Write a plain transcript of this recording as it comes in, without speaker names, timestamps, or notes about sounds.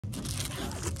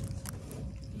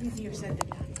Easier said than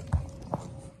done.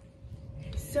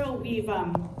 So we've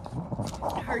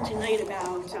heard tonight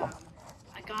about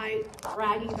a guy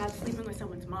bragging about sleeping with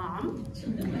someone's mom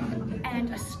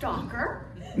and a stalker.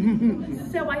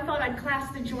 So I thought I'd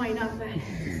class the joint up and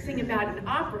sing about an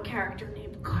opera character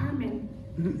named Carmen.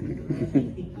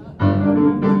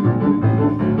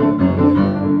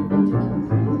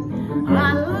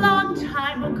 A long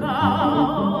time ago,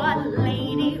 a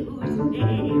lady whose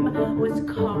name was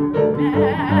Carmen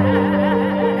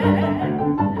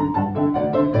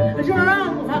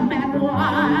drove a man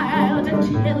wild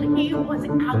until he was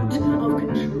out of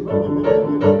control.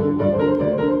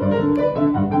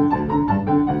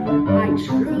 I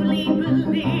truly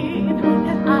believe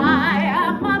that I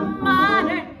am a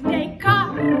modern day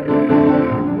Carmen,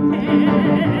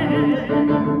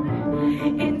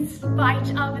 in spite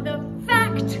of the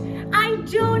fact I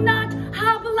do not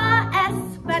habla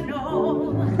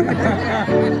español.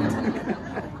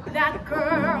 That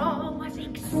girl was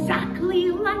exactly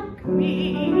like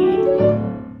me.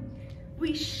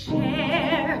 We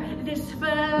share this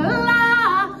philosophy.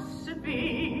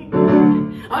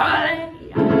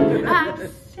 I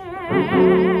say,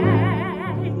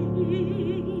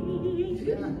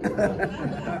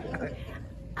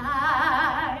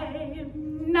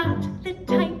 I'm not the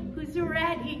type who's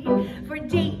ready for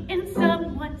dating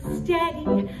someone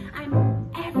steady. I'm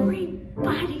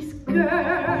everybody's girl.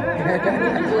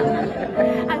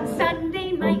 On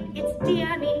Sunday night it's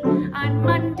Danny, on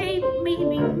Monday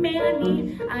maybe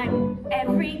Manny. I'm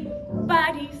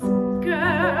everybody's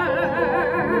girl.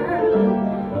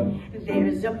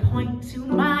 There's a point to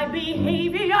my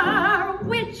behavior,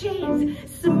 which is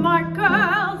smart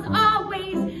girls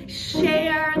always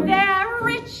share their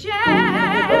riches.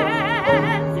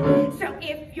 So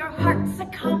if your heart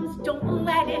succumbs, don't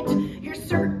let it. You're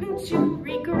certain to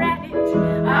regret it.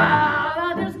 All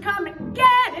others come and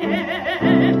get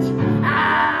it.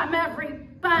 I'm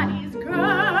everybody's girl.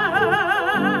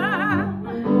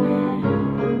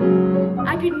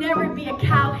 I could never be a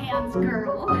cowhand's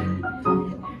girl.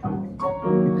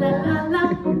 La la la,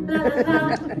 la la la.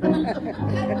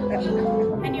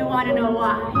 And you want to know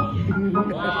why?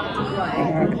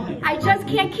 I just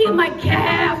can't keep my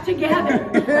calf together.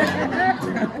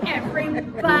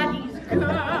 Everybody's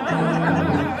girl.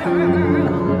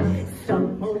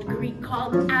 Some old Greek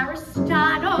called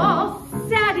Aristotle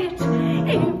said it.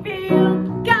 If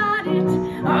you got it,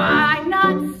 why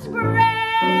not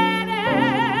spread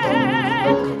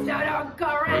it? So don't go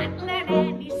rattling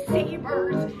any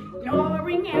sabers,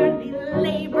 ignoring any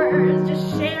labors.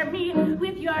 Just share me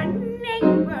with your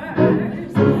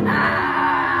neighbors.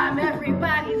 I'm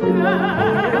everybody's girl.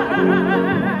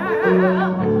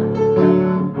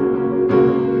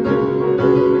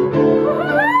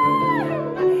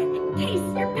 In case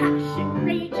your passion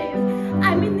rages,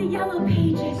 I'm in the yellow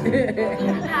pages.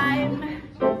 I'm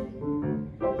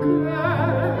girl.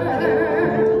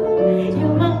 You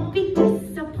won't be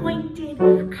disappointed.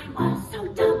 I'm also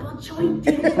double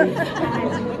jointed.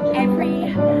 I'm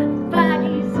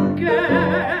everybody's girl.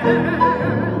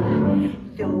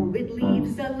 Though it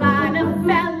leaves a lot of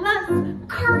fellas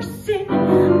cursing,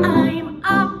 I'm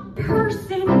a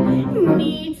person who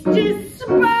needs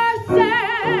dispersing.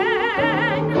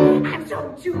 And so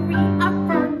to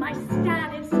reaffirm my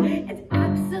status, it's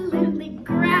absolutely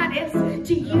gratis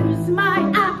to use my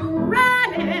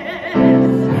apparatus.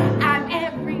 I'm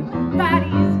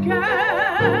everybody's girl.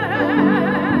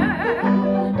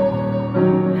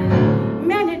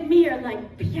 Men and me are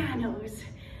like pianos.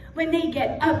 When they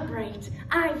get upright,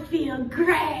 I feel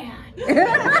grand.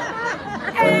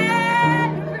 And